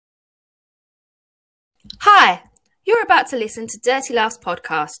Hi, you're about to listen to Dirty Laughs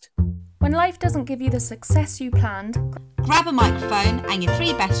podcast. When life doesn't give you the success you planned, grab a microphone and your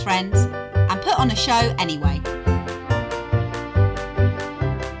three best friends and put on a show anyway.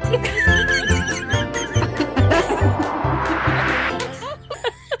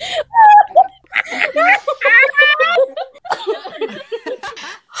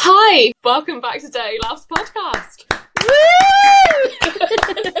 Hi, welcome back to Dirty Laughs podcast.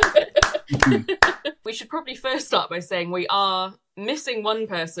 We should probably first start by saying we are missing one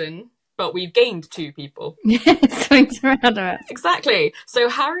person, but we've gained two people. swings around her. Exactly. So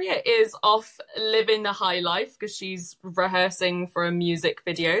Harriet is off living the high life because she's rehearsing for a music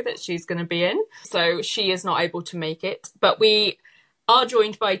video that she's going to be in. So she is not able to make it, but we are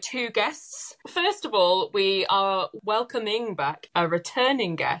joined by two guests. First of all, we are welcoming back a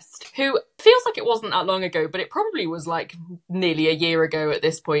returning guest who feels like it wasn't that long ago, but it probably was like nearly a year ago at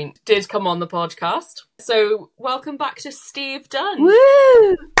this point, did come on the podcast. So welcome back to Steve Dunn.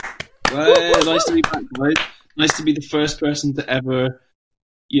 Woo! Well, nice to be back, guys. Nice to be the first person to ever,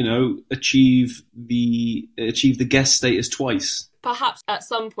 achieve the guest status twice. Perhaps at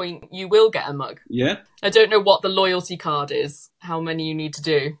some point you will get a mug. Yeah? I don't know what the loyalty card is, how many you need to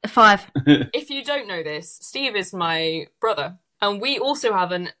do. 5. If you don't know this, Steve is my brother. And we also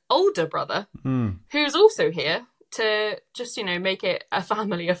have an older brother who's also here to just, make it a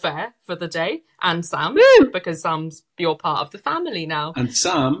family affair for the day. And Sam, because Sam's your part of the family now. And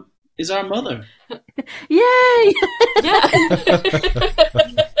Sam is our mother. Yay! Yeah.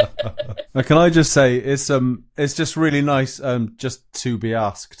 Can I just say it's just really nice just to be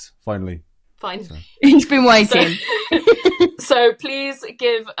asked finally. Fine. He's been waiting. So please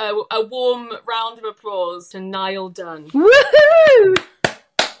give a warm round of applause to Niall Dunn. Woohoo!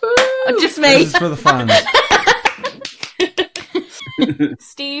 Just me. This is for the fans.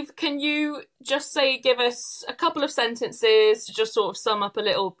 Steve, can you just give us a couple of sentences to just sort of sum up a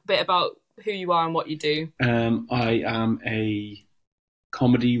little bit about who you are and what you do? I am a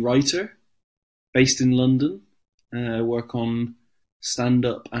comedy writer based in London. Work on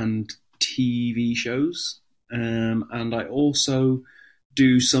stand-up and TV shows. And I also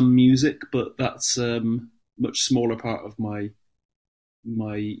do some music, but that's a much smaller part of my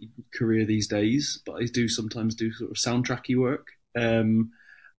career these days. But I sometimes do sort of soundtracky work.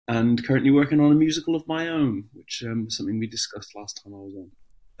 And currently working on a musical of my own, which was something we discussed last time I was on.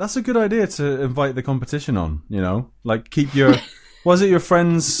 That's a good idea to invite the competition on, Like keep your... Was it your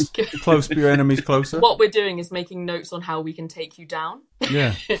friends close but your enemies closer? What we're doing is making notes on how we can take you down.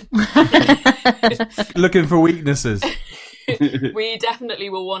 Yeah. Looking for weaknesses. We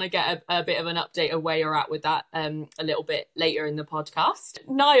definitely will want to get a bit of an update of where you're at with that a little bit later in the podcast.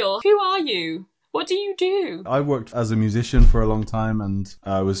 Niall, who are you? What do you do? I worked as a musician for a long time and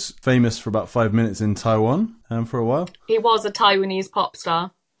I was famous for about 5 minutes in Taiwan for a while. He was a Taiwanese pop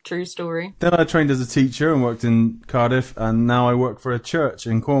star. True story. Then I trained as a teacher and worked in Cardiff, and now I work for a church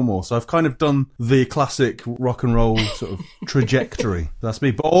in Cornwall. So I've kind of done the classic rock and roll sort of trajectory. That's me.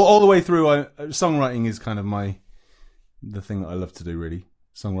 But all the way through, songwriting is kind of the thing that I love to do, really.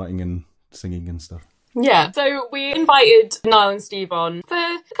 Songwriting and singing and stuff. Yeah, so we invited Niall and Steve on for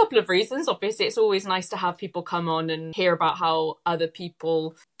a couple of reasons. Obviously, it's always nice to have people come on and hear about how other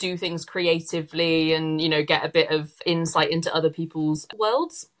people do things creatively and, get a bit of insight into other people's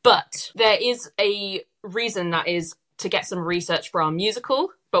worlds. But there is a reason, that is to get some research for our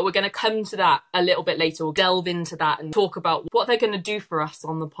musical. But we're going to come to that a little bit later. We'll delve into that and talk about what they're going to do for us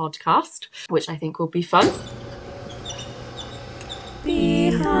on the podcast, which I think will be fun.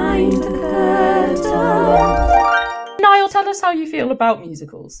 Behind the curtain. Niall, tell us how you feel about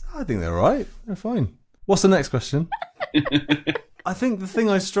musicals. I think they're right. They're fine. What's the next question? I think the thing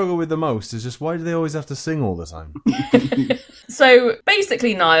I struggle with the most is just why do they always have to sing all the time? So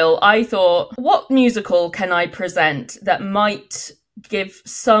basically, Niall, I thought, what musical can I present that might give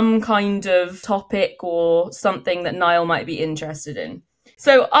some kind of topic or something that Niall might be interested in?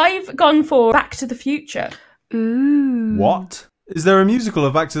 So I've gone for Back to the Future. Ooh. What? Is there a musical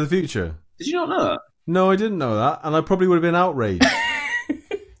of Back to the Future? Did you not know that? No, I didn't know that, and I probably would have been outraged.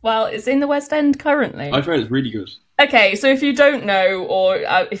 Well, it's in the West End currently. I've heard it's really good. Okay, so if you don't know, or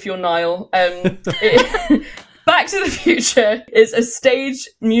if you're Niall, Back to the Future is a stage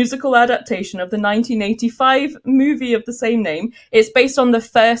musical adaptation of the 1985 movie of the same name. It's based on the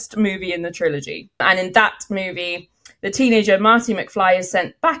first movie in the trilogy. And in that movie, the teenager Marty McFly is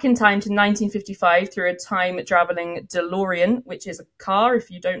sent back in time to 1955 through a time-travelling DeLorean, which is a car,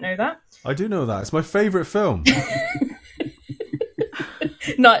 if you don't know that. I do know that. It's my favourite film.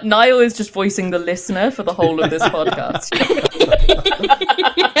 Niall is just voicing the listener for the whole of this podcast.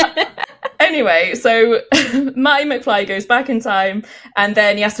 Anyway, anyway, so Marty McFly goes back in time, and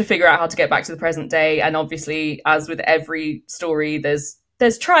then he has to figure out how to get back to the present day. And obviously, as with every story, there's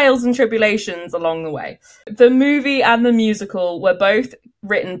trials and tribulations along the way. The movie and the musical were both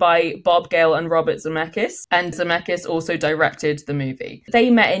written by Bob Gale and Robert Zemeckis, and Zemeckis also directed the movie.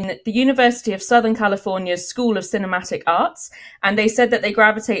 They met in the University of Southern California's School of Cinematic Arts, and they said that they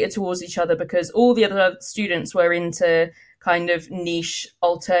gravitated towards each other because all the other students were into kind of niche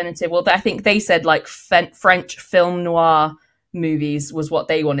alternative, well, I think they said like French film noir movies was what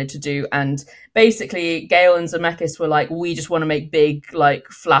they wanted to do. And basically Gale and Zemeckis were like, we just want to make big, like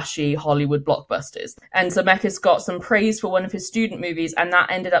flashy Hollywood blockbusters. And Zemeckis got some praise for one of his student movies, and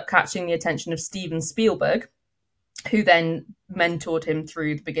that ended up catching the attention of Steven Spielberg, who then mentored him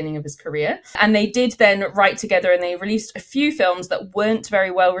through the beginning of his career. And they did then write together, and they released a few films that weren't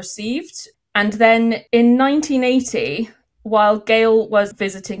very well received. And then in 1980, while Gale was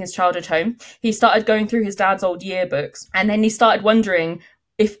visiting his childhood home, he started going through his dad's old yearbooks, and then he started wondering,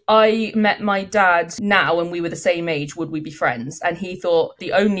 if I met my dad now and we were the same age, would we be friends? And he thought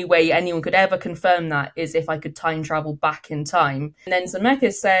the only way anyone could ever confirm that is if I could time travel back in time. And then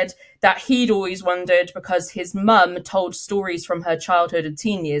Zemeckis said that he'd always wondered, because his mum told stories from her childhood and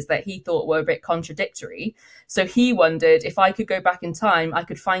teen years that he thought were a bit contradictory. So he wondered, if I could go back in time, I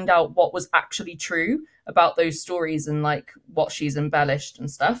could find out what was actually true about those stories and like what she's embellished and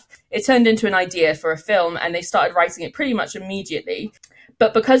stuff. It turned into an idea for a film, and they started writing it pretty much immediately.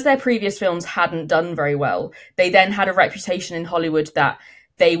 But because their previous films hadn't done very well, they then had a reputation in Hollywood that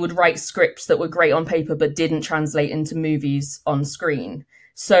they would write scripts that were great on paper but didn't translate into movies on screen.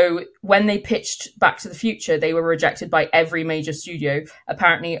 So when they pitched Back to the Future, they were rejected by every major studio.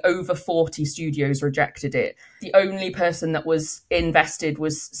 Apparently over 40 studios rejected it. The only person that was invested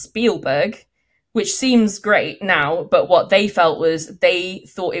was Spielberg, which seems great now, but what they felt was they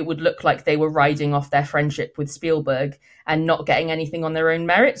thought it would look like they were riding off their friendship with Spielberg and not getting anything on their own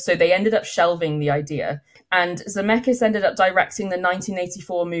merit. So they ended up shelving the idea. And Zemeckis ended up directing the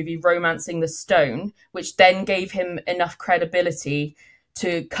 1984 movie Romancing the Stone, which then gave him enough credibility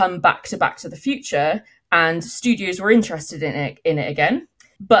to come back to the Future, and studios were interested in it again.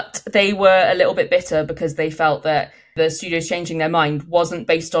 But they were a little bit bitter because they felt that the studios changing their mind wasn't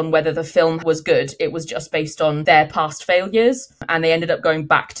based on whether the film was good. It was just based on their past failures. And they ended up going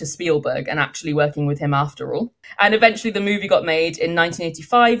back to Spielberg and actually working with him after all. And eventually the movie got made in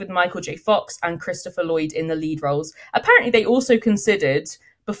 1985 with Michael J. Fox and Christopher Lloyd in the lead roles. Apparently they also considered,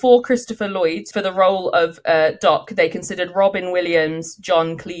 before Christopher Lloyd, for the role of Doc, they considered Robin Williams,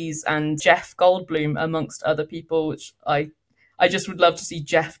 John Cleese and Jeff Goldblum, amongst other people, which I just would love to see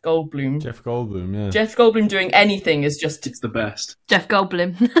Jeff Goldblum. Jeff Goldblum, yeah. Jeff Goldblum doing anything is just... It's the best. Jeff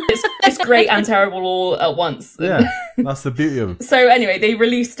Goldblum. it's great and terrible all at once. Yeah, that's the beauty of it. So anyway, they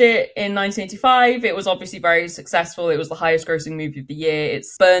released it in 1985. It was obviously very successful. It was the highest grossing movie of the year. It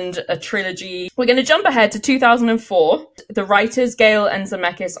spurned a trilogy. We're going to jump ahead to 2004. The writers, Gale and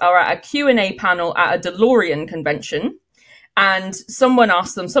Zemeckis, are at a Q&A panel at a DeLorean convention. And someone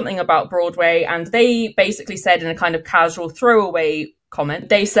asked them something about Broadway, and they basically said in a kind of casual throwaway comment,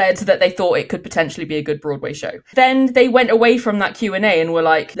 they said that they thought it could potentially be a good Broadway show. Then they went away from that Q&A and were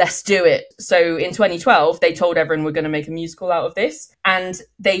like, let's do it. So in 2012, they told everyone we're going to make a musical out of this. And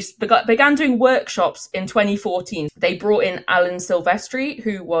they began doing workshops in 2014. They brought in Alan Silvestri,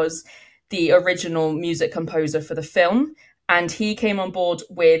 who was the original music composer for the film. And he came on board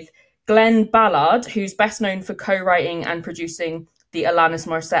with Glenn Ballard, who's best known for co-writing and producing the Alanis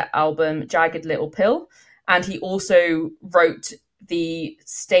Morissette album Jagged Little Pill. And he also wrote the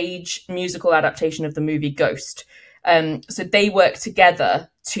stage musical adaptation of the movie Ghost. So they worked together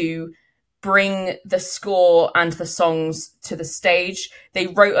to bring the score and the songs to the stage. They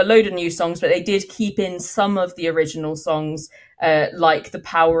wrote a load of new songs, but they did keep in some of the original songs, like The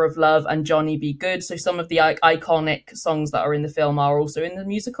Power of Love and Johnny Be Good. So some of the iconic songs that are in the film are also in the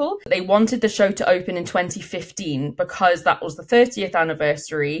musical. They wanted the show to open in 2015 because that was the 30th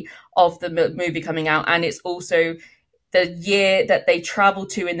anniversary of the movie coming out. And it's also the year that they travel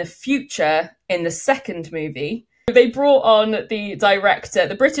to in the future in the second movie. They brought on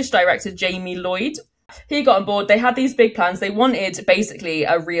the British director, Jamie Lloyd. He got on board. They had these big plans. They wanted basically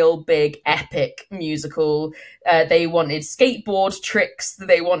a real big epic musical. They wanted skateboard tricks.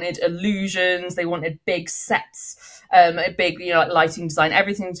 They wanted illusions. They wanted big sets, a big, lighting design,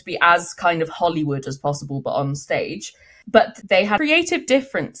 everything to be as kind of Hollywood as possible, but on stage. but they had creative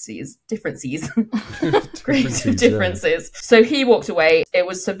differences. Creative yeah. differences. So he walked away. It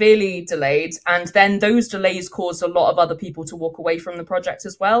was severely delayed, and then those delays caused a lot of other people to walk away from the project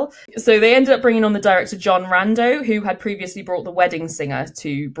as well. So they ended up bringing on the director John Rando, who had previously brought The Wedding Singer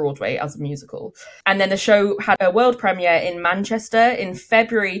to Broadway as a musical. And then the show had a world premiere in Manchester in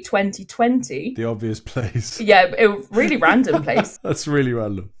February 2020. The obvious place. Yeah, a really random place. That's really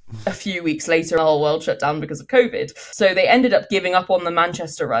random. A few weeks later, the whole world shut down because of COVID. So they ended up giving up on the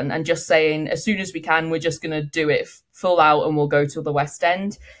Manchester run and just saying, as soon as we can, we're just going to do it full out and we'll go to the West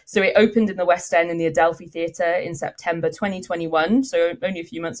End. So it opened in the West End in the Adelphi Theatre in September 2021, so only a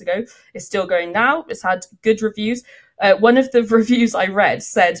few months ago. It's still going now. It's had good reviews. One of the reviews I read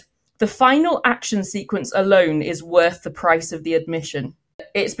said, "The final action sequence alone is worth the price of the admission."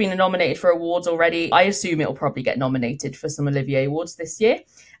 It's been nominated for awards already. I assume it'll probably get nominated for some Olivier Awards this year.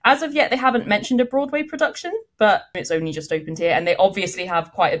 As of yet, they haven't mentioned a Broadway production, but it's only just opened here, and they obviously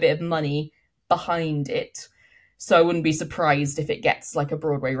have quite a bit of money behind it. So I wouldn't be surprised if it gets like a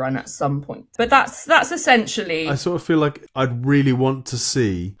Broadway run at some point. But that's essentially... I sort of feel like I'd really want to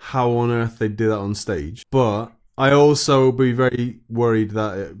see how on earth they do that on stage, but I also would be very worried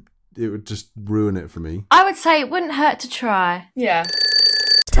that it would just ruin it for me. I would say it wouldn't hurt to try. Yeah.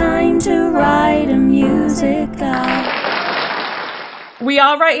 Time to write a musical. We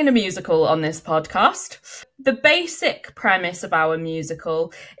are writing a musical on this podcast. The basic premise of our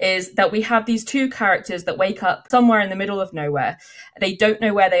musical is that we have these two characters that wake up somewhere in the middle of nowhere. They don't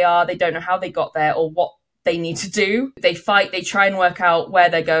know where they are, they don't know how they got there or what they need to do. They fight, they try and work out where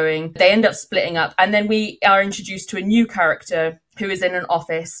they're going. They end up splitting up. And then we are introduced to a new character who is in an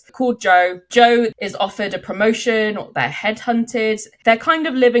office called Joe. Joe is offered a promotion, or they're headhunted. They're kind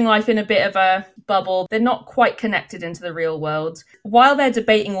of living life in a bit of a bubble. They're not quite connected into the real world. While they're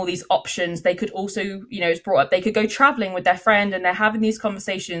debating all these options, they could also, it's brought up, they could go traveling with their friend, and they're having these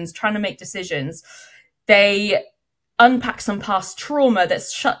conversations, trying to make decisions. They unpack some past trauma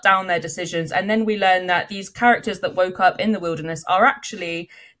that's shut down their decisions. And then we learn that these characters that woke up in the wilderness are actually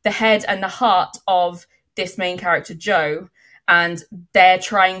the head and the heart of this main character, Joe. And they're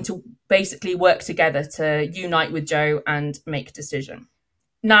trying to basically work together to unite with Joe and make a decision.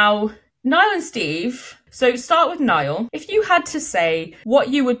 Now, Niall and Steve, so start with Niall. If you had to say what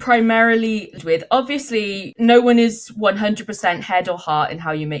you would primarily lead with, obviously no one is 100% head or heart in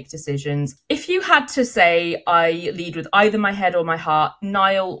how you make decisions. If you had to say I lead with either my head or my heart,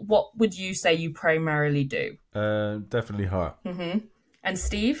 Niall, what would you say you primarily do? Definitely heart. Mm-hmm. And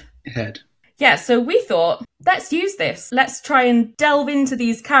Steve? Head. Yeah, so we thought, let's use this. Let's try and delve into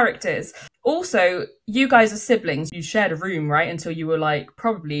these characters. Also, you guys are siblings. You shared a room, right? Until you were like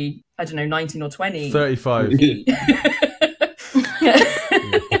probably, 19 or 20. 35.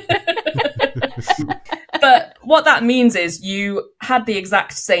 But what that means is you had the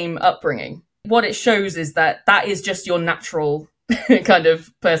exact same upbringing. What it shows is that is just your natural kind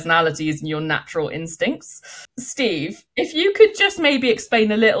of personalities and your natural instincts. Steve, if you could just maybe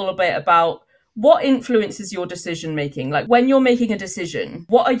explain a little bit about what influences your decision making? Like when you're making a decision,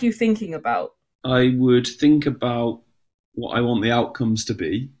 what are you thinking about? I would think about what I want the outcomes to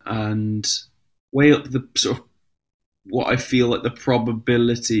be and weigh up the sort of what I feel like the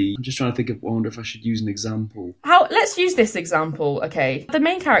probability. I'm just trying to think of, I wonder if I should use an example. Let's use this example, okay. The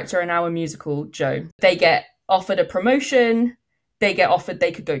main character in our musical, Joe, they get offered a promotion, they get offered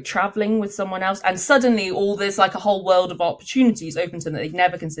they could go traveling with someone else, and suddenly there's like a whole world of opportunities open to them that they've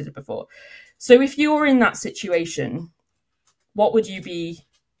never considered before. So if you're in that situation, what would you be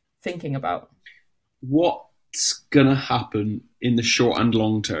thinking about? What's going to happen in the short and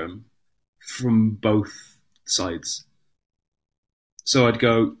long term from both sides? So I'd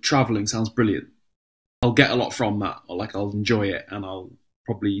go, traveling sounds brilliant. I'll get a lot from that. I'll enjoy it, and I'll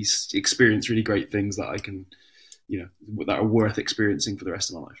probably experience really great things that I can, that are worth experiencing for the rest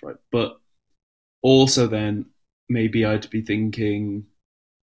of my life, right? But also then maybe I'd be thinking,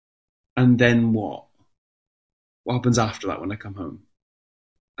 and then what? What happens after that when I come home?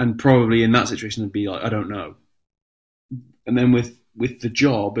 And probably in that situation, it'd be like, I don't know. And then with the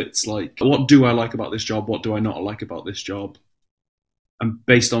job, it's like, what do I like about this job? What do I not like about this job? And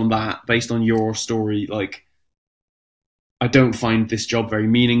based on that, based on your story, like, I don't find this job very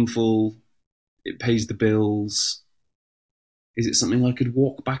meaningful. It pays the bills. Is it something I could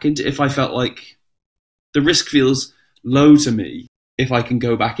walk back into? If I felt like the risk feels low to me, if I can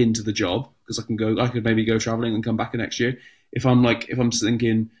go back into the job, because I could maybe go traveling and come back next year. If I'm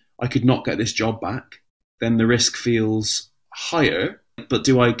thinking I could not get this job back, then the risk feels higher. But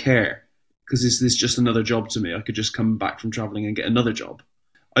do I care? Because is this just another job to me? I could just come back from traveling and get another job.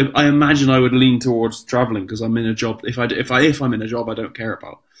 I imagine I would lean towards traveling because I'm in a job. If I'm in a job I don't care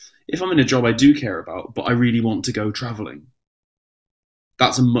about. If I'm in a job I do care about, but I really want to go traveling,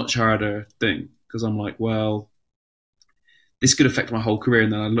 that's a much harder thing because I'm like, well, this could affect my whole career,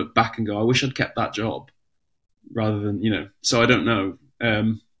 and then I look back and go, I wish I'd kept that job rather than, So I don't know.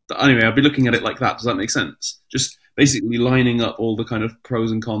 But anyway, I'd be looking at it like that. Does that make sense? Just basically lining up all the kind of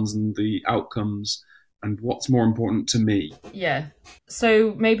pros and cons and the outcomes and what's more important to me. Yeah.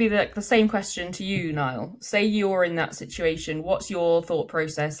 So maybe the same question to you, Niall. Say you're in that situation. What's your thought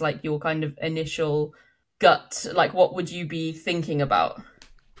process, like your kind of initial gut? Like, what would you be thinking about?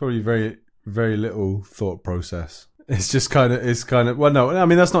 Probably very, very little thought process. It's kind of, well, no, I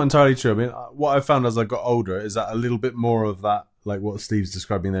mean, that's not entirely true. I mean, what I found as I got older is that a little bit more of that, like what Steve's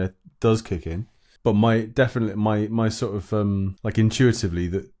describing there, does kick in. But my sort of, like intuitively,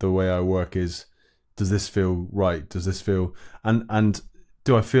 the way I work is, does this feel right? Does this feel, and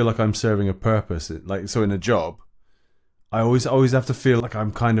do I feel like I'm serving a purpose? Like, so in a job, I always have to feel like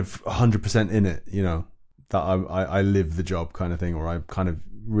I'm kind of 100% in it, that I live the job kind of thing, or I'm kind of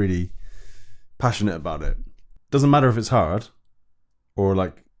really passionate about it. Doesn't matter if it's hard or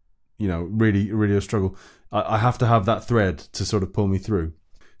like, really, really a struggle. I have to have that thread to sort of pull me through.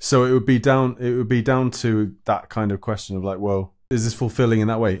 So it would be down to that kind of question of like, well, is this fulfilling in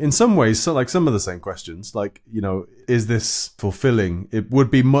that way? In some ways, so like some of the same questions, like, is this fulfilling? It would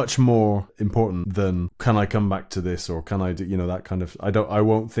be much more important than, can I come back to this, or can I do, that kind of, I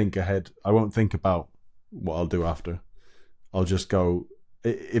won't think ahead. I won't think about what I'll do after. I'll just go,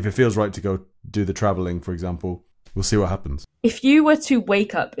 if it feels right to go do the traveling, for example, we'll see what happens. If you were to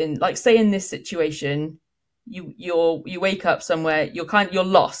wake up in, like, say in this situation, you wake up somewhere, you're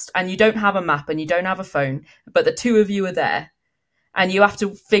lost, and you don't have a map and you don't have a phone, but the two of you are there, and you have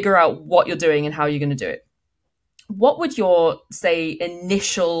to figure out what you're doing and how you're going to do it. What would your, say,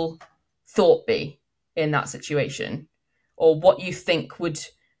 initial thought be in that situation? Or what you think would,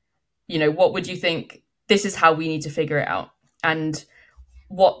 what would you think, this is how we need to figure it out? And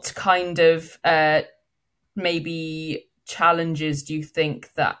what kind of maybe challenges do you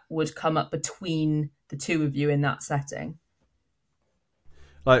think that would come up between the two of you in that setting?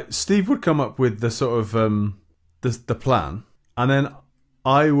 Like, Steve would come up with the sort of the plan, and then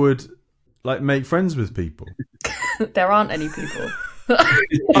I would like make friends with people. There aren't any people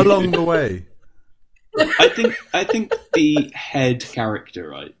along the way. I think the head character,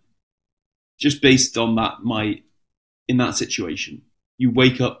 right, just based on that, in that situation, you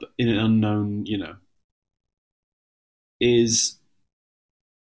wake up in an unknown, is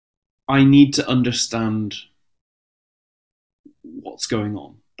I need to understand what's going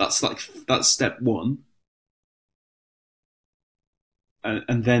on. That's step one.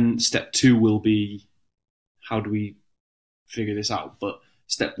 And then step two will be, how do we figure this out? But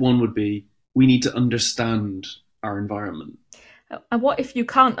step one would be, we need to understand our environment. And what if you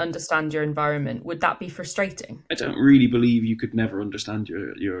can't understand your environment? Would that be frustrating? I don't really believe you could never understand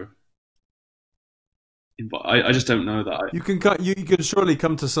your I just don't know that. You can surely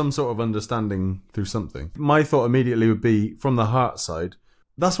come to some sort of understanding through something. My thought immediately would be, from the heart side,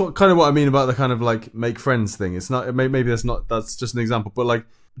 that's what I mean about the kind of like make friends thing. It's not, maybe that's just an example, but like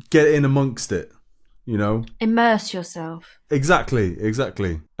get in amongst it, Immerse yourself. Exactly.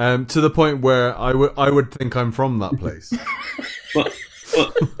 To the point where I would think I'm from that place. but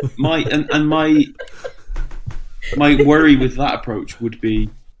my worry with that approach would be,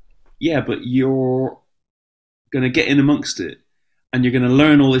 yeah, but you're going to get in amongst it and you're going to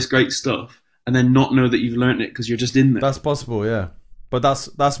learn all this great stuff and then not know that you've learned it because you're just in there. That's possible, yeah. But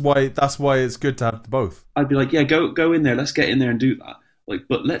that's why it's good to have both. I'd be like, yeah, go in there. Let's get in there and do that. Like,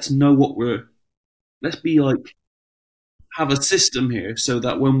 but let's know let's be like, have a system here so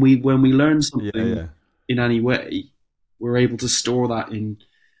that when we learn something in any way, we're able to store that in,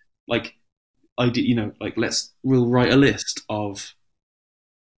 like, we'll write a list of,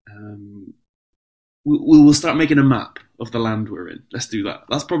 we'll start making a map of the land we're in. Let's do that.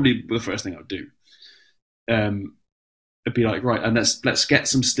 That's probably the first thing I'd do. It'd be like, right, and let's get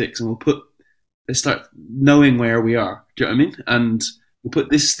some sticks and let's start knowing where we are. Do you know what I mean? And we'll put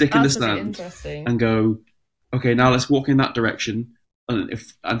this stick in the sand and go, okay, now let's walk in that direction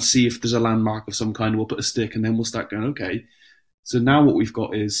and see if there's a landmark of some kind. We'll put a stick and then we'll start going, okay, so now what we've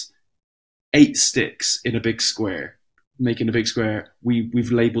got is 8 sticks in a big square. Making a big square,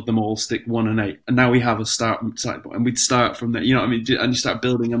 we've labelled them all stick 1 and 8, and now we have a start point, and we'd start from there. You know what I mean? And you start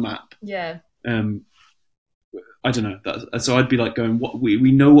building a map. Yeah. I don't know. So I'd be like going, what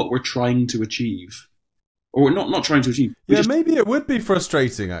we know what we're trying to achieve, or not trying to achieve. Yeah, maybe it would be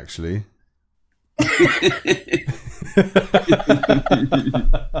frustrating actually.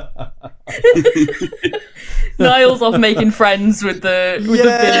 Niall's off making friends with the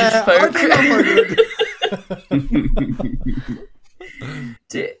village folk.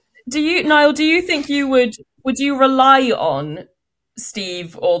 Do you, Niall? Do you think you would you rely on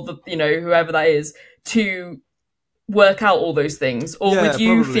Steve or whoever that is to work out all those things, or would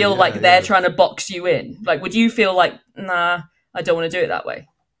you feel like they're trying to box you in? Like, would you feel like, nah, I don't want to do it that way,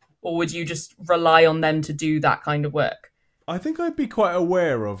 or would you just rely on them to do that kind of work? I think I'd be quite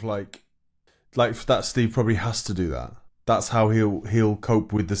aware of like that. Steve probably has to do that. That's how he'll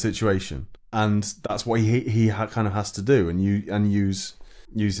cope with the situation, and that's what he kind of has to do, and use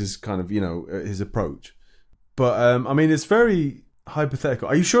his kind of his approach. But I mean, it's very hypothetical.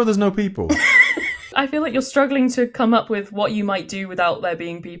 Are you sure there's no people? I feel like you're struggling to come up with what you might do without there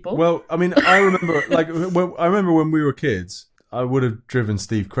being people. Well, I mean, I remember when we were kids, I would have driven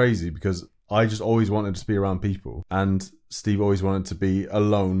Steve crazy because I just always wanted to be around people, and Steve always wanted to be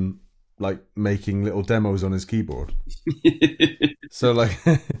alone, like making little demos on his keyboard. So like,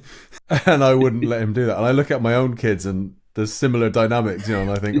 and I wouldn't let him do that. And I look at my own kids, and there's similar dynamics,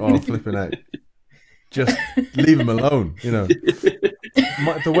 and I think, oh, flipping out, just leave him alone,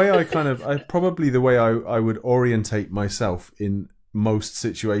 the way I would orientate myself in most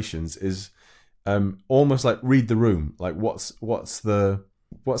situations is almost like read the room, like what's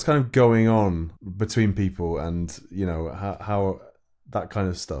kind of going on between people, and how that kind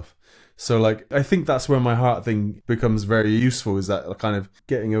of stuff. So like, I think that's where my heart thing becomes very useful, is that kind of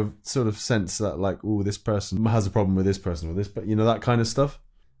getting a sort of sense that like, oh, this person has a problem with this person or this, but that kind of stuff.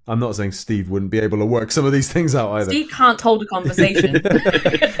 I'm not saying Steve wouldn't be able to work some of these things out either. Steve can't hold a conversation.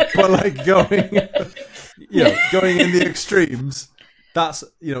 But like going in the extremes, that's,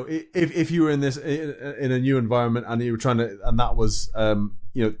 if you were in a new environment and you were trying to, and that was,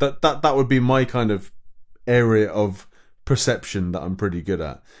 that would be my kind of area of perception that I'm pretty good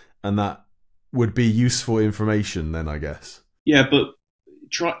at. And that would be useful information then, I guess. Yeah, but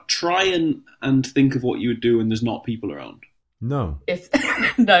try and think of what you would do when there's not people around. No.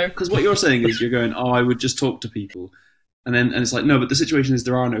 No. Because what you're saying is you're going, oh, I would just talk to people. And it's like, no, but the situation is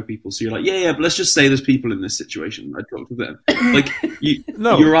there are no people. So you're like, yeah, but let's just say there's people in this situation. I'd talk to them. Like,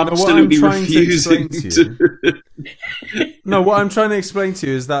 you're absolutely refusing to... No, what I'm trying to explain to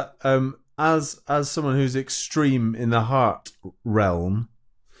you is that as someone who's extreme in the heart realm,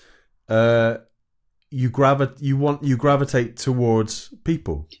 you gravitate towards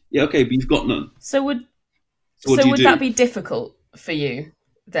people. Yeah, okay, but you've got none. So would that be difficult for you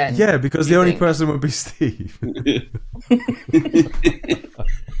then? Yeah, because the only person would be Steve.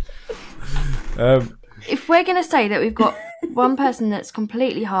 If we're going to say that we've got one person that's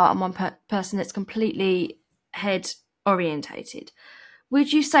completely heart and one person that's completely head orientated,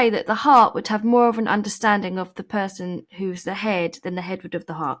 would you say that the heart would have more of an understanding of the person who's the head than the head would of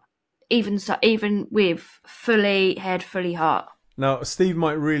the heart? Even with fully head, fully heart. Now, Steve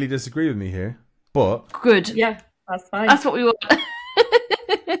might really disagree with me here, but... Good. Yeah, that's fine. That's what we want.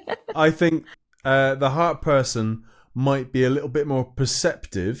 I think the heart person might be a little bit more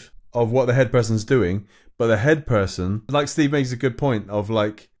perceptive of what the head person's doing, but the head person, like Steve makes a good point of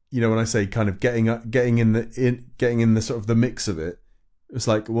like, when I say kind of getting in the sort of the mix of it, it's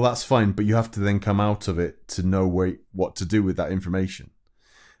like, well, that's fine, but you have to then come out of it to know what to do with that information.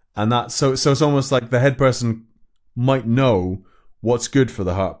 And that so it's almost like the head person might know what's good for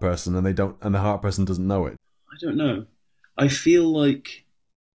the heart person, and the heart person doesn't know it. I don't know. I feel like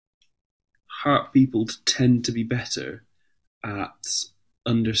heart people tend to be better at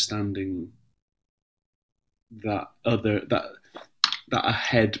understanding that a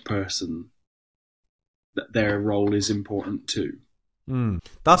head person, that their role is important too.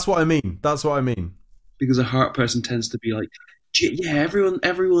 That's what I mean. Because a heart person tends to be like, yeah,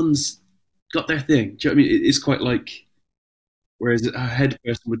 everyone's got their thing. Do you know what I mean? It's quite like, whereas a head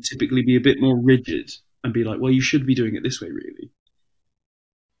person would typically be a bit more rigid and be like, well, you should be doing it this way, really.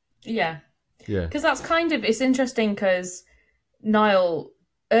 Yeah. Yeah. Because that's kind of, it's interesting because, Niall,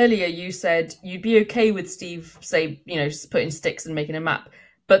 earlier you said you'd be okay with Steve, say, just putting sticks and making a map.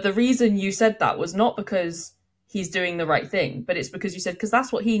 But the reason you said that was not because he's doing the right thing, but it's because you said, because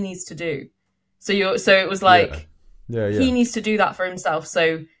that's what he needs to do. So it was like... Yeah. He needs to do that for himself,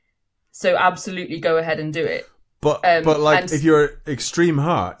 so absolutely go ahead and do it. But like, if you're extreme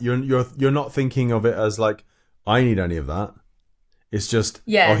heart, you're not thinking of it as like, I need any of that. It's just,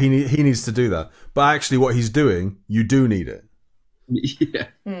 oh, he needs to do that. But actually, what he's doing, you do need it. Yeah.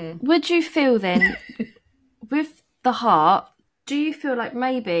 Would you feel then, with the heart, do you feel like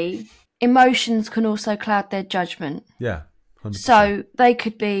maybe emotions can also cloud their judgment? Yeah, 100%. So they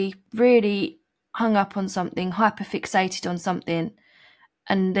could be really hung up on something, hyperfixated on something,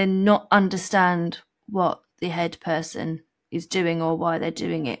 and then not understand what the head person is doing or why they're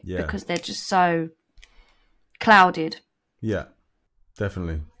doing it, because they're just so clouded. Yeah,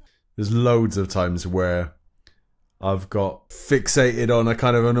 definitely. There's loads of times where I've got fixated on a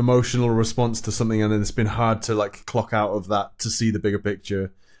kind of an emotional response to something, and then it's been hard to like clock out of that to see the bigger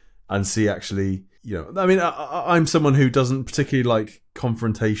picture and see actually, you know, I mean, I'm someone who doesn't particularly like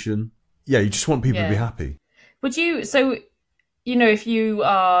confrontation. Yeah, you just want people to be happy. Would you, so, you know, if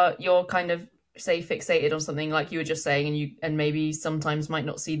you're kind of, say, fixated on something like you were just saying, and maybe sometimes might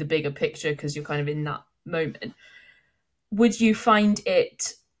not see the bigger picture because you're kind of in that moment, would you find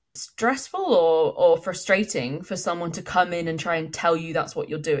it stressful or frustrating for someone to come in and try and tell you that's what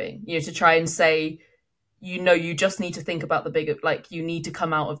you're doing? You know, to try and say, you know, you just need to think about the bigger, like you need to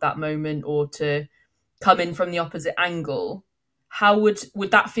come out of that moment, or to come in from the opposite angle. How would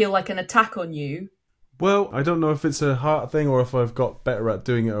that feel like an attack on you? Well, I don't know if it's a heart thing or if I've got better at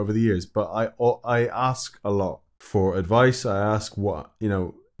doing it over the years, but I ask a lot for advice. I ask what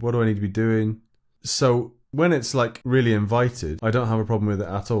do I need to be doing? So when it's like really invited, I don't have a problem with it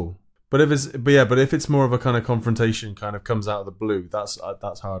at all. But if it's more of a kind of confrontation, kind of comes out of the blue, that's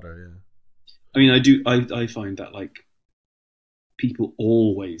harder. Yeah. I mean, I find that like people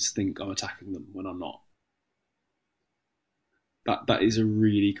always think I'm attacking them when I'm not. That is a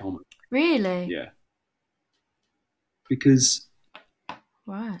really common. Really? Yeah. Because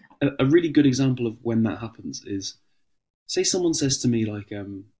right. A really good example of when that happens is, say someone says to me like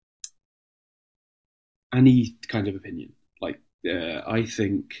any kind of opinion, like I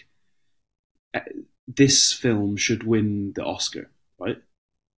think this film should win the Oscar, right?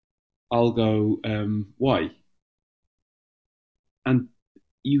 I'll go, why? And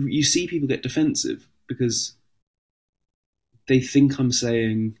you see people get defensive because they think I'm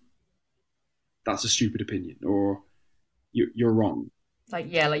saying that's a stupid opinion or you're wrong. Like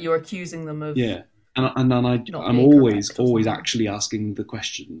you're accusing them of and then I'm always actually asking the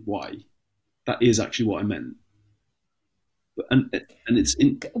question why. That is actually what I meant. And it's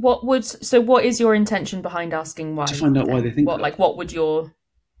what is your intention behind asking why? To find out why they think that. Like what would your,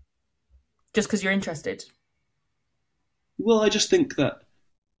 just because you're interested? Well, I just think that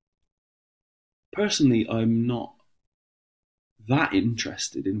personally I'm not that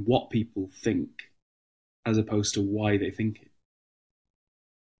interested in what people think as opposed to why they think it.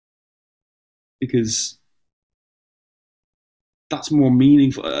 Because that's more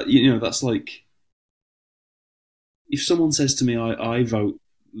meaningful. That's like, if someone says to me, I vote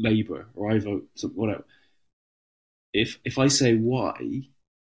Labour or I vote whatever, if I say why,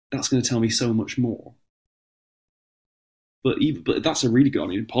 that's going to tell me so much more. But that's a really good, I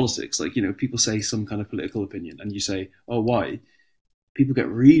mean, in politics, like, you know, people say some kind of political opinion and you say, oh, why? People get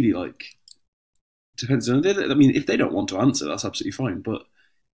really like defensive. I mean, if they don't want to answer, that's absolutely fine. But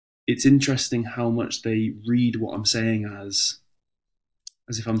it's interesting how much they read what I'm saying as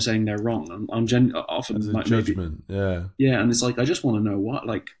if I'm saying they're wrong. I'm often as a like, judgment, maybe, yeah, and it's like I just want to know what,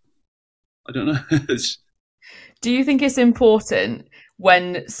 like, I don't know. Do you think it's important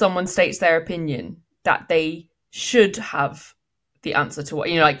when someone states their opinion that they should have the answer to what,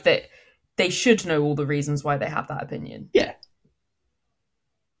 you know, like that they should know all the reasons why they have that opinion? Yeah.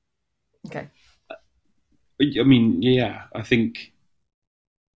 Okay. I mean, yeah, I think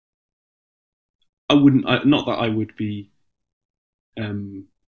I wouldn't. Not that I would be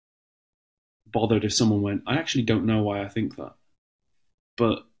bothered if someone went, I actually don't know why I think that.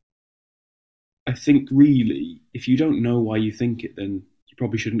 But I think really, if you don't know why you think it, then you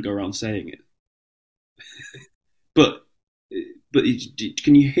probably shouldn't go around saying it. But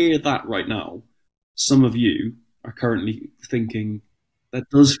can you hear that right now? Some of you are currently thinking that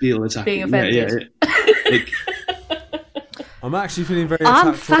does feel attacking. Being offended. Yeah. Like, I'm actually feeling very attacked.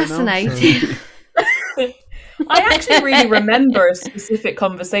 I'm fascinated. Right now, so. I actually really remember a specific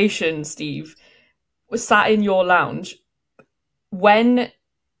conversation, Steve, was sat in your lounge when,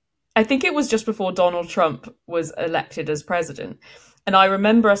 I think it was just before Donald Trump was elected as president. And I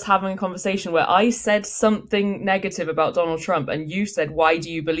remember us having a conversation where I said something negative about Donald Trump and you said, why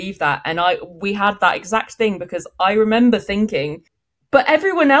do you believe that? And we had that exact thing because I remember thinking, but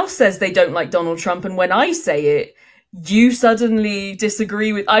everyone else says they don't like Donald Trump. And when I say it, you suddenly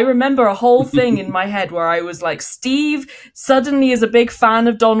disagree with. I remember a whole thing in my head where I was like, Steve suddenly is a big fan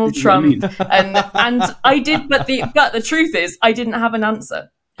of Donald Trump. And I did, but the truth is I didn't have an answer.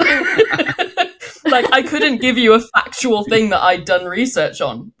 Like, I couldn't give you a factual thing that I'd done research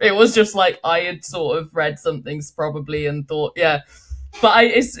on. It was just like I had sort of read something probably and thought, yeah. But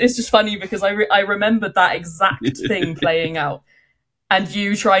it's just funny because I remembered that exact thing playing out. and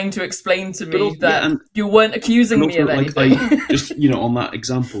you trying to explain to But me also- that yeah, and- you weren't accusing And me of also, like, anything. I just, on that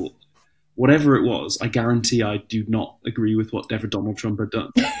example, whatever it was, I guarantee I do not agree with whatever Donald Trump had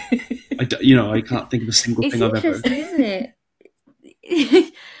done. I can't think of a single It's thing I've ever. interesting, isn't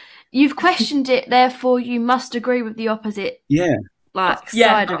it? You've questioned it, therefore you must agree with the opposite Yeah,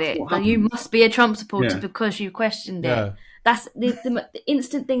 side of that's it. what Like, you happens. must be a Trump supporter Yeah. because you questioned it. Yeah. That's the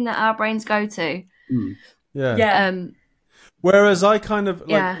instant thing that our brains go to. Yeah. Yeah. Whereas I kind of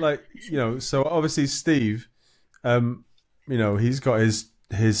Yeah. so obviously Steve, he's got his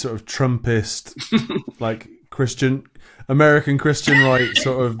sort of Trumpist, like American Christian right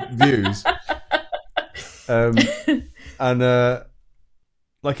sort of views. And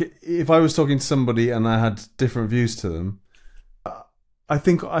like if I was talking to somebody and I had different views to them, I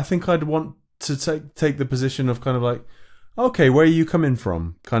think I'd want to take the position of kind of like, okay, where are you coming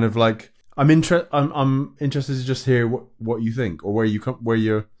from? Kind of like I'm interested to just hear what you think, or what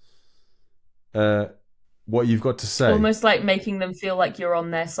you've got to say. Almost like making them feel like you're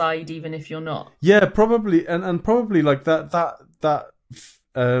on their side, even if you're not. Yeah, probably, and probably like that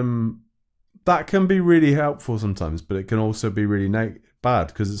can be really helpful sometimes, but it can also be really bad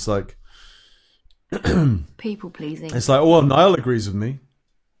because it's like People pleasing. it's like, oh, well, Niall agrees with me,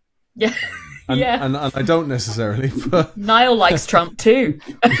 Yeah. and, Yeah. and I don't necessarily, but Niall likes Trump too.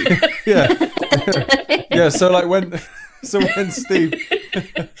 yeah, yeah. So like when Steve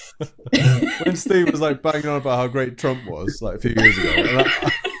was like banging on about how great Trump was like a few years ago,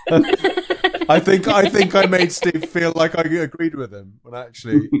 and I think I made Steve feel like I agreed with him when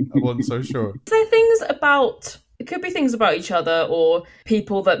actually I wasn't so sure. Is there it could be things about each other, or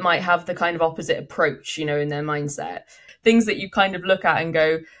people that might have the kind of opposite approach, in their mindset. Things that you kind of look at and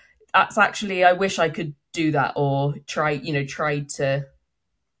go, that's actually, I wish I could do that, or try to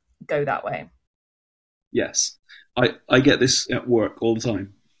go that way. Yes, I get this at work all the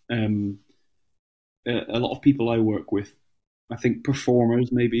time. A lot of people I work with, I think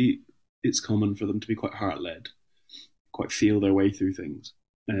performers, maybe it's common for them to be quite heart-led, quite feel their way through things.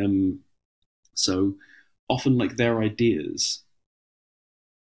 So often, like, their ideas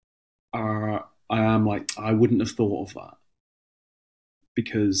are, I am like, I wouldn't have thought of that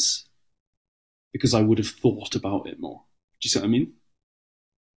because I would have thought about it more. Do you see what I mean?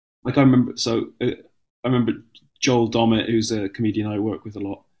 Like, I remember Joel Dommett, who's a comedian I work with a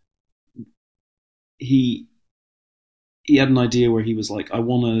lot. He had an idea where he was like, I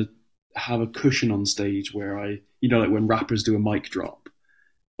want to have a cushion on stage where I, like when rappers do a mic drop,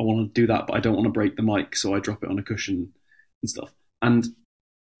 I want to do that, but I don't want to break the mic, so I drop it on a cushion and stuff. And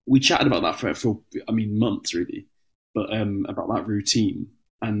we chatted about that for months really, but about that routine,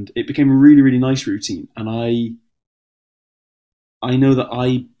 and it became a really, really nice routine. And I know that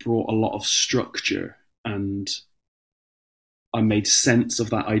I brought a lot of structure, and I made sense of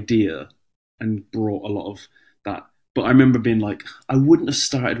that idea and brought a lot of that. But I remember being like, I wouldn't have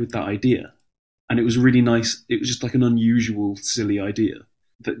started with that idea. And it was really nice. It was just like an unusual, silly idea.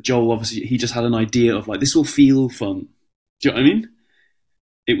 That Joel, obviously, he just had an idea of like, this will feel fun. Do you know what I mean?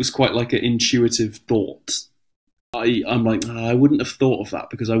 It was quite like an intuitive thought. I'm like, I wouldn't have thought of that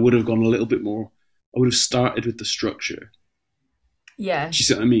because I would have gone a little bit more, I would have started with the structure. Yeah. Do you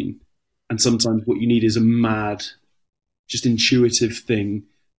see what I mean? And sometimes what you need is a mad, just intuitive thing,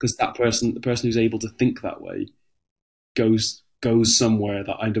 because the person who's able to think that way goes somewhere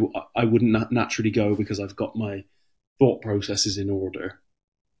that I wouldn't naturally go because I've got my thought processes in order.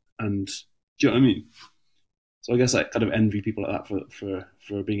 And do you know what I mean? So I guess I kind of envy people like that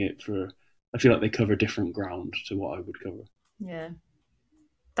for being it. I feel like they cover different ground to what I would cover. Yeah.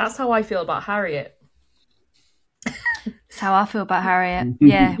 That's how I feel about Harriet. That's how I feel about Harriet.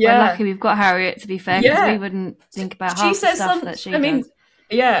 Yeah, Yeah. we're lucky we've got Harriet, to be fair, because Yeah. we wouldn't think about She half the says stuff that she does.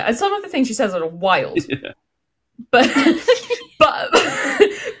 yeah, and some of the things she says are wild. Yeah. But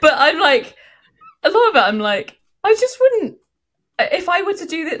I'm like, a lot of it, I'm like, I just wouldn't. If I were to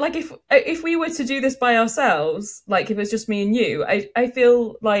do that, like if we were to do this by ourselves, like if it's just me and you, I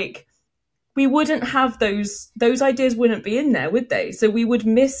feel like we wouldn't have those ideas wouldn't be in there, would they? So we would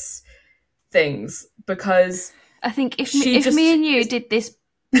miss things because I think if just- me and you did this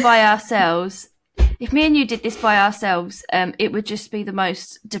by ourselves, it would just be the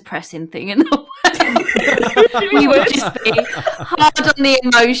most depressing thing in the world. We would just be hard on the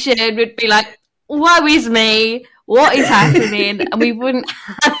emotion. We'd be like, woe is me, what is happening? And we wouldn't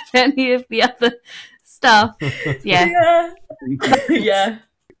have any of the other stuff. Yeah, yeah.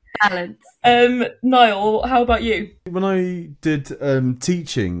 balance. Niall, how about you? When I did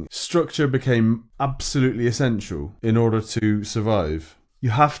teaching, structure became absolutely essential in order to survive.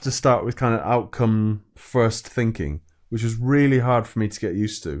 You have to start with kind of outcome first thinking, which was really hard for me to get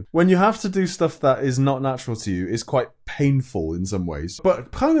used to. When you have to do stuff that is not natural to you, it's quite painful in some ways.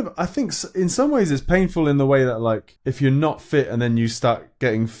 But kind of, I think in some ways it's painful in the way that, like, if you're not fit and then you start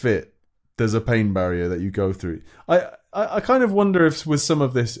getting fit, there's a pain barrier that you go through. I kind of wonder if with some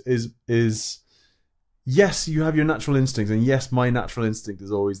of this is yes, you have your natural instincts, and yes, my natural instinct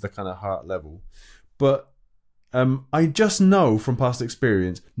is always the kind of heart level. But I just know from past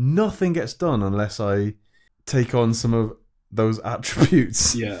experience, nothing gets done unless I take on some of those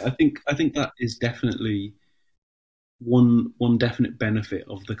attributes. Yeah, I think that is definitely one definite benefit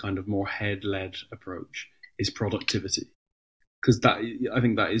of the kind of more head-led approach is productivity. Because I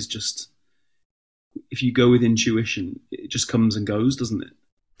think that is just, if you go with intuition, it just comes and goes, doesn't it?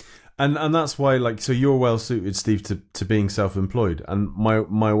 And that's why, like, so you're well suited, Steve, to being self-employed, and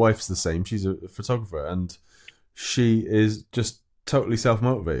my wife's the same. She's a photographer, and she is just totally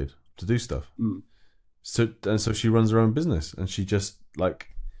self-motivated to do stuff. Mm. So she runs her own business, and she just, like,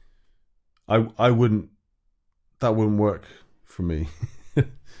 I wouldn't, that wouldn't work for me.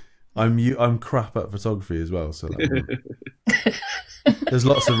 I'm crap at photography as well, so there's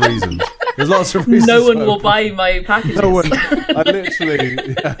lots of reasons. There's lots of reasons. No one will buy my packages. No one. I literally.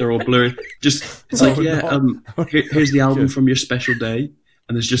 Yeah. They're all blurry. Just it's like, here's the album from your special day,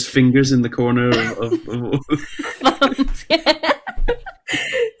 and there's just fingers in the corner of...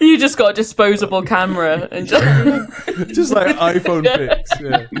 You just got a disposable camera and just like iPhone pics.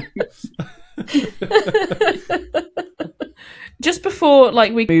 Yeah. Just before,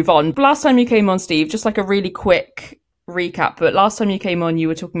 like, we move on, last time you came on, Steve, just like a really quick recap, but last time you came on, you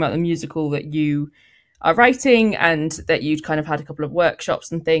were talking about the musical that you are writing and that you'd kind of had a couple of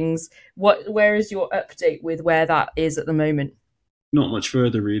workshops and things. Where is your update with where that is at the moment? Not much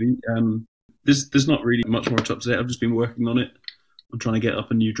further, really. There's not really much more to update. I've just been working on it. I'm trying to get up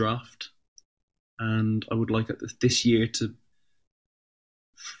a new draft, and I would like it this year to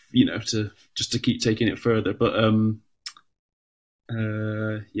keep taking it further. But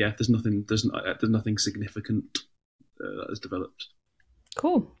there's nothing significant that has developed.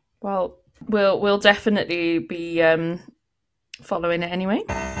 Cool. Well, we'll definitely be following it anyway.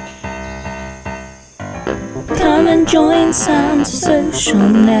 Come and join some social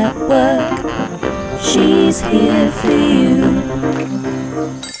network. She's here for you.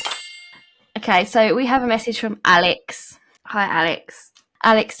 Okay, so we have a message from Alex. Hi, Alex.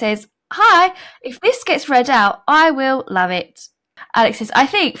 Alex says, "Hi, if this gets read out, I will love it." Alex says, "I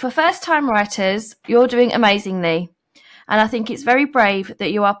think for first-time writers, you're doing amazingly. And I think it's very brave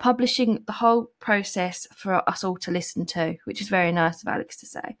that you are publishing the whole process for us all to listen to," which is very nice of Alex to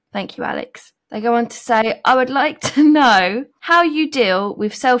say. Thank you, Alex. They go on to say, "I would like to know how you deal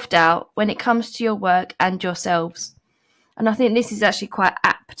with self-doubt when it comes to your work and yourselves." And I think this is actually quite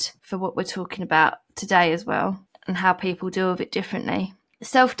apt for what we're talking about today as well, and how people deal with it differently.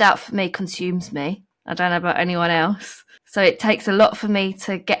 Self-doubt for me consumes me. I don't know about anyone else. So it takes a lot for me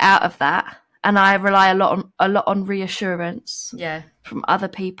to get out of that. And I rely a lot on reassurance from other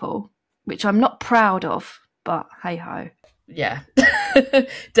people, which I'm not proud of, but hey-ho. Yeah,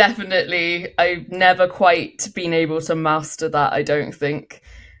 definitely. I've never quite been able to master that, I don't think.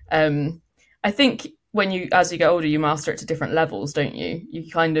 I think as you get older, you master it to different levels, don't you? You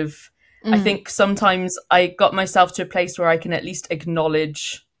kind of, I think sometimes I got myself to a place where I can at least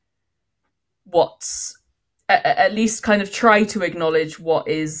acknowledge at least kind of try to acknowledge what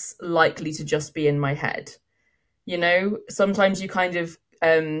is likely to just be in my head. You know, sometimes you kind of,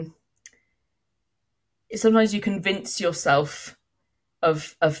 sometimes you convince yourself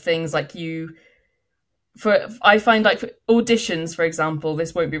of things, like I find, like, for auditions, for example,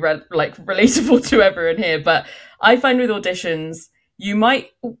 this won't be relatable to everyone here, but I find with auditions, you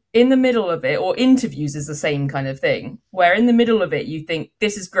might, in the middle of it, or interviews is the same kind of thing, where in the middle of it, you think,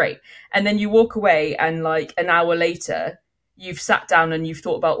 this is great. And then you walk away and, like, an hour later, you've sat down and you've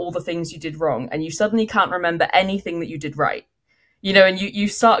thought about all the things you did wrong, and you suddenly can't remember anything that you did right. You know, and you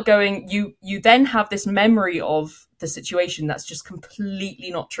start going, you then have this memory of the situation that's just completely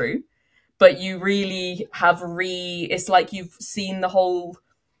not true, but you really have it's like you've seen the whole,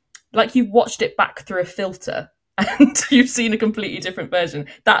 like you've watched it back through a filter and you've seen a completely different version.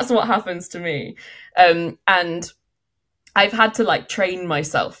 That's what happens to me. And I've had to, like, train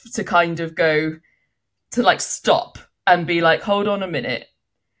myself to kind of go to, like, stop and be like, hold on a minute.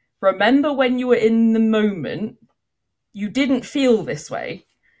 Remember when you were in the moment, you didn't feel this way.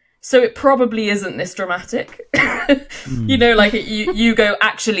 So it probably isn't this dramatic. You know, like, you go,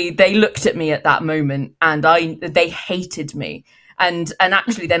 actually, they looked at me at that moment and they hated me. And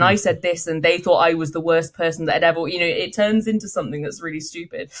actually then I said this and they thought I was the worst person that had ever, it turns into something that's really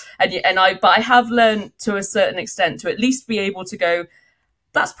stupid. But I have learned to a certain extent to at least be able to go,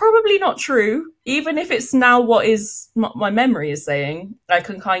 that's probably not true. Even if it's now what is my memory is saying, I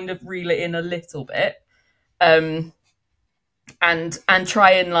can kind of reel it in a little bit. And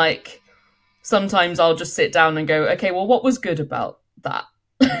try and like, sometimes I'll just sit down and go, okay, well, what was good about that?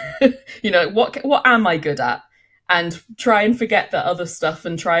 What am I good at? And try and forget that other stuff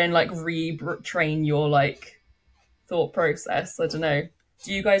and try and like retrain your like thought process. I don't know.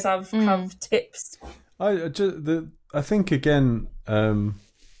 Do you guys have tips? I think again,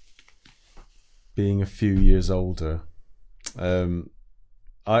 being a few years older,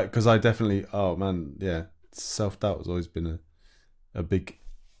 because I definitely, self-doubt has always been a big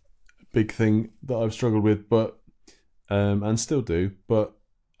thing that I've struggled with, but and still do. But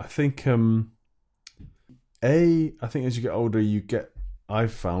I think I think as you get older,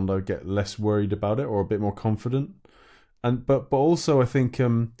 I've found I get less worried about it or a bit more confident, but also I think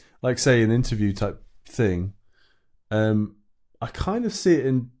like say an interview type thing, I kind of see it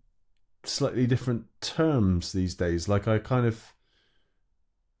in slightly different terms these days. Like I kind of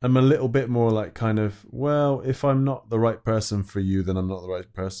am a little bit more like kind of, well, if I'm not the right person for you, then I'm not the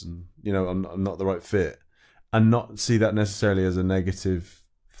right person. I'm not the right fit, and not see that necessarily as a negative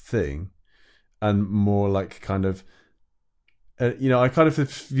thing, and more like kind of, I kind of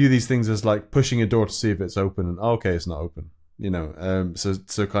view these things as like pushing a door to see if it's open, and okay, it's not open.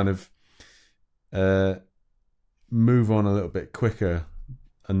 So kind of move on a little bit quicker.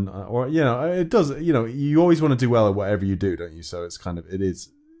 And it does. You always want to do well at whatever you do, don't you? So it's kind of it's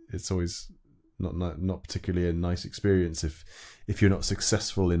always not particularly a nice experience if you're not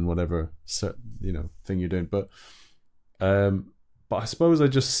successful in whatever thing you're doing. But I suppose I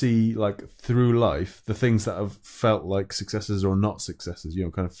just see like through life the things that have felt like successes or not successes,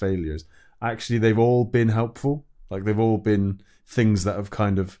 kind of failures. Actually, they've all been helpful. Like they've all been things that have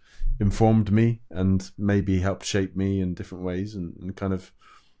kind of informed me and maybe helped shape me in different ways and kind of.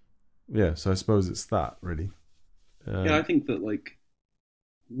 Yeah, so I suppose it's that really. I think that like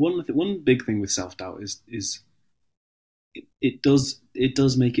one big thing with self-doubt is it does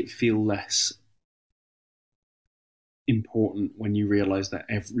make it feel less important when you realise that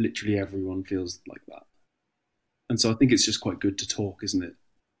literally everyone feels like that, and so I think it's just quite good to talk, isn't it,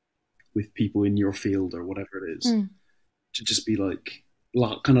 with people in your field or whatever it is, to just be like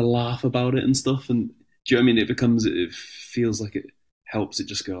kind of laugh about it and stuff, and do you know what I mean? It feels like it helps it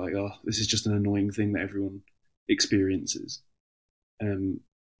just go like, oh, this is just an annoying thing that everyone experiences. And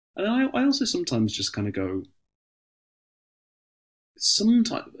I also sometimes just kind of go,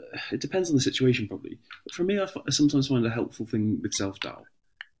 sometimes, it depends on the situation probably, but for me, I sometimes find a helpful thing with self-doubt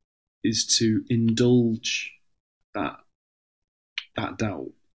is to indulge that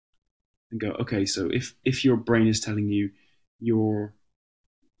doubt and go, okay, so if your brain is telling you you're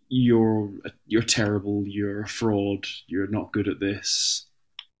terrible, you're a fraud, you're not good at this,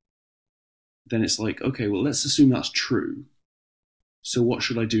 then it's like, okay, well, let's assume that's true. So what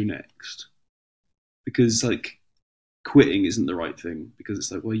should I do next? Because like quitting isn't the right thing, because it's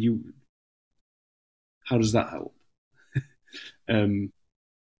like, well, how does that help? And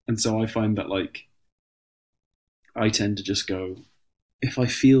so I find that like I tend to just go, if I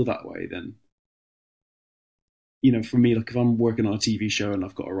feel that way, then for me, like if I'm working on a TV show and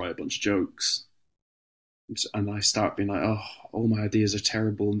I've got to write a bunch of jokes and I start being like, oh, all my ideas are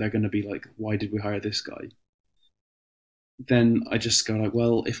terrible and they're going to be like, why did we hire this guy? Then I just go like,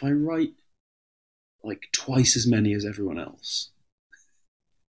 well, if I write like twice as many as everyone else,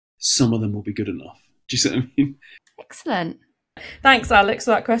 some of them will be good enough. Do you see what I mean? Excellent. Thanks, Alex,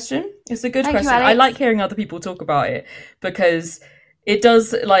 for that question. It's a good Thank you, question. Alex. I like hearing other people talk about it because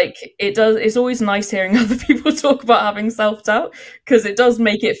it's always nice hearing other people talk about having self-doubt, because it does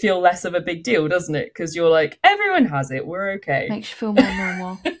make it feel less of a big deal, doesn't it? Because you're like, everyone has it, we're okay. Makes you feel more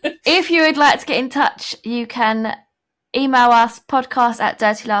normal. If you would like to get in touch, you can email us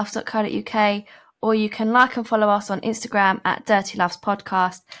podcast@dirtylaughs.co.uk, or you can like and follow us on Instagram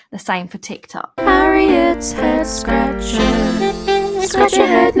 @dirtylaughspodcast, the same for TikTok. Harriet's head scratcher. Scratch your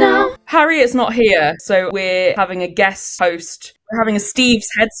head now. Harriet's not here, so we're having a guest host. We're having a Steve's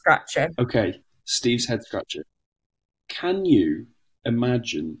head scratcher. Okay, Steve's head scratcher. Can you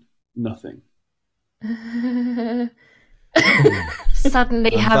imagine nothing?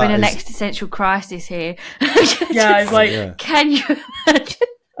 Suddenly And having that an is- existential crisis here. Yeah, I was like, Yeah. Can you imagine?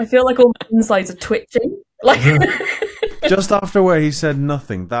 I feel like all my insides are twitching. Like, Just after where he said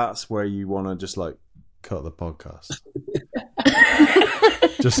nothing, that's where you want to just like cut the podcast.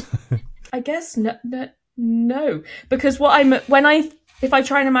 Just I guess No, because if I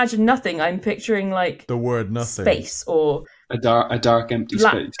try and imagine nothing, I'm picturing like The word nothing. space or A dark, empty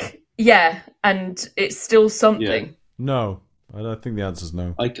black. space. Yeah, and it's still something. Yeah. No, I think the answer's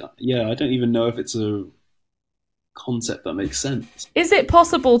no. I don't even know if it's a concept that makes sense. Is it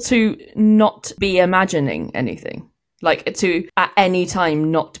possible to not be imagining anything? Like to at any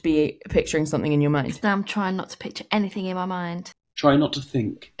time not be picturing something in your mind? Now I'm trying not to picture anything in my mind. Try not to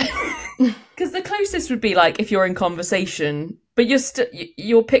think. Because the closest would be like if you're in conversation, but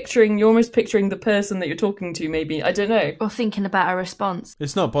you're almost picturing the person that you're talking to. Maybe, I don't know. Or thinking about a response.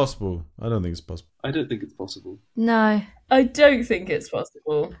 It's not possible. I don't think it's possible. I don't think it's possible. No. I don't think it's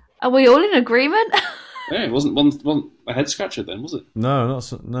possible. Are we all in agreement? Yeah, it wasn't a head scratcher then, was it? No, not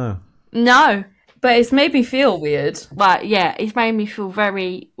so, no. No. But it's made me feel weird. But yeah, it's made me feel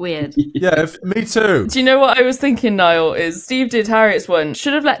very weird. Yeah, me too. Do you know what I was thinking, Niall? Is Steve did Harriet's one.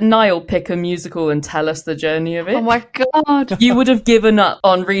 Should have let Niall pick a musical and tell us the journey of it. Oh my god. You would have given up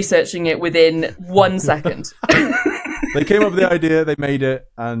on researching it within 1 second. They came up with the idea, they made it,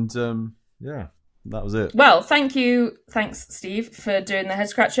 and yeah, that was it. Well, thanks Steve for doing the head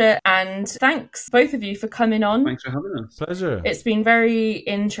scratcher, and thanks both of you for coming on. Thanks for having us. Pleasure. It's been very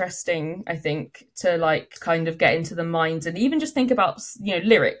interesting, I think, to like kind of get into the minds and even just think about, you know,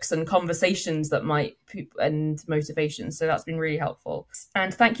 lyrics and conversations that might and motivations. So that's been really helpful.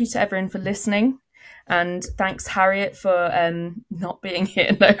 And thank you to everyone for listening. And thanks, Harriet, for not being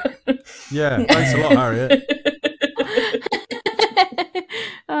here. No. Yeah, thanks a lot, Harriet.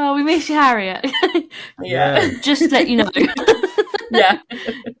 Oh, we miss you, Harriet. Yeah. Just to let you know. Yeah.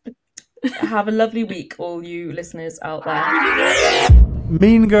 Have a lovely week, all you listeners out there.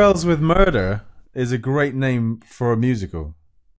 Mean Girls with Murder is a great name for a musical.